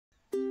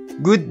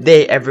Good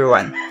day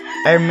everyone!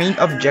 Our main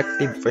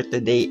objective for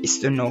today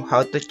is to know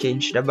how to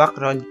change the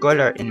background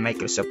color in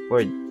Microsoft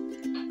Word.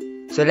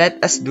 So let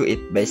us do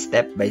it by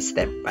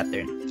step-by-step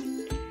pattern.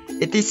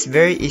 It is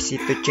very easy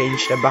to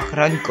change the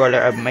background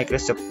color of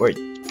Microsoft Word.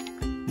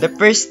 The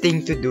first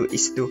thing to do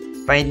is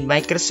to find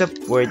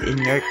Microsoft Word in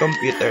your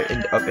computer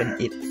and open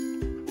it.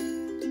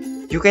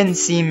 You can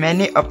see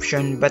many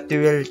options, but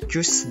we will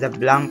choose the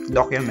blank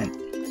document.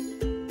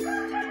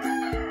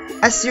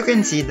 As you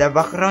can see, the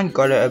background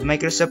color of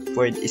Microsoft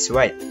Word is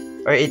white,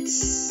 or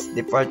its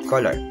default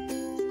color.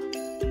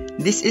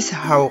 This is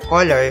how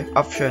color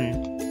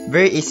option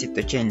very easy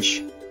to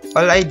change.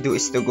 All I do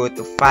is to go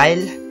to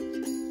File,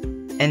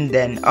 and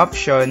then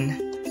Option.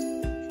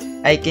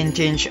 I can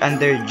change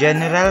under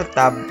General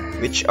tab,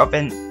 which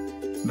open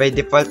by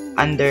default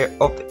under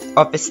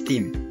Office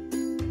theme.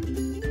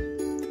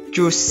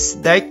 Choose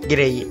dark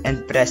gray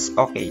and press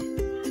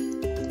OK.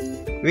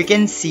 We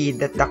can see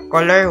that the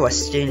color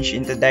was changed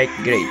into dark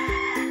gray.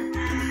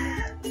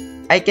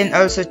 I can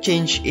also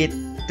change it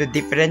to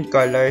different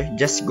color.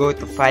 Just go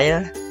to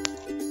File,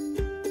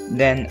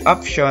 then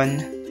Option,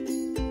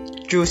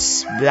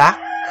 choose black,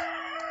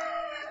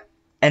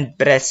 and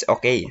press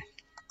OK.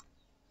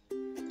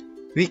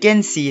 We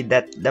can see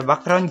that the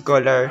background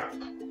color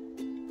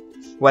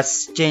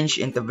was changed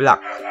into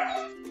black.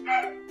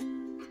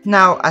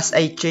 Now, as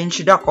I change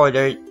the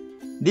color,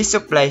 this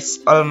applies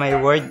all my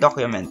Word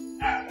document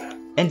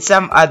and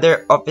some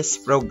other Office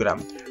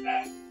program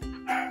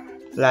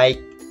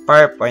like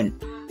PowerPoint.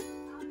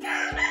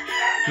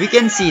 We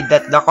can see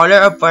that the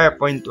color of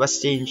PowerPoint was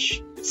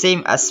changed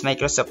same as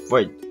Microsoft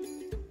Word.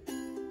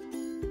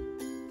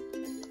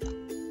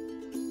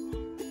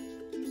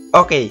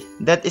 Okay,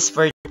 that is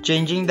for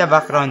changing the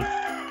background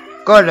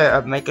color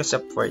of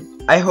Microsoft Word.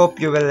 I hope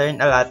you will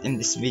learn a lot in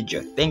this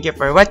video. Thank you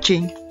for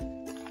watching.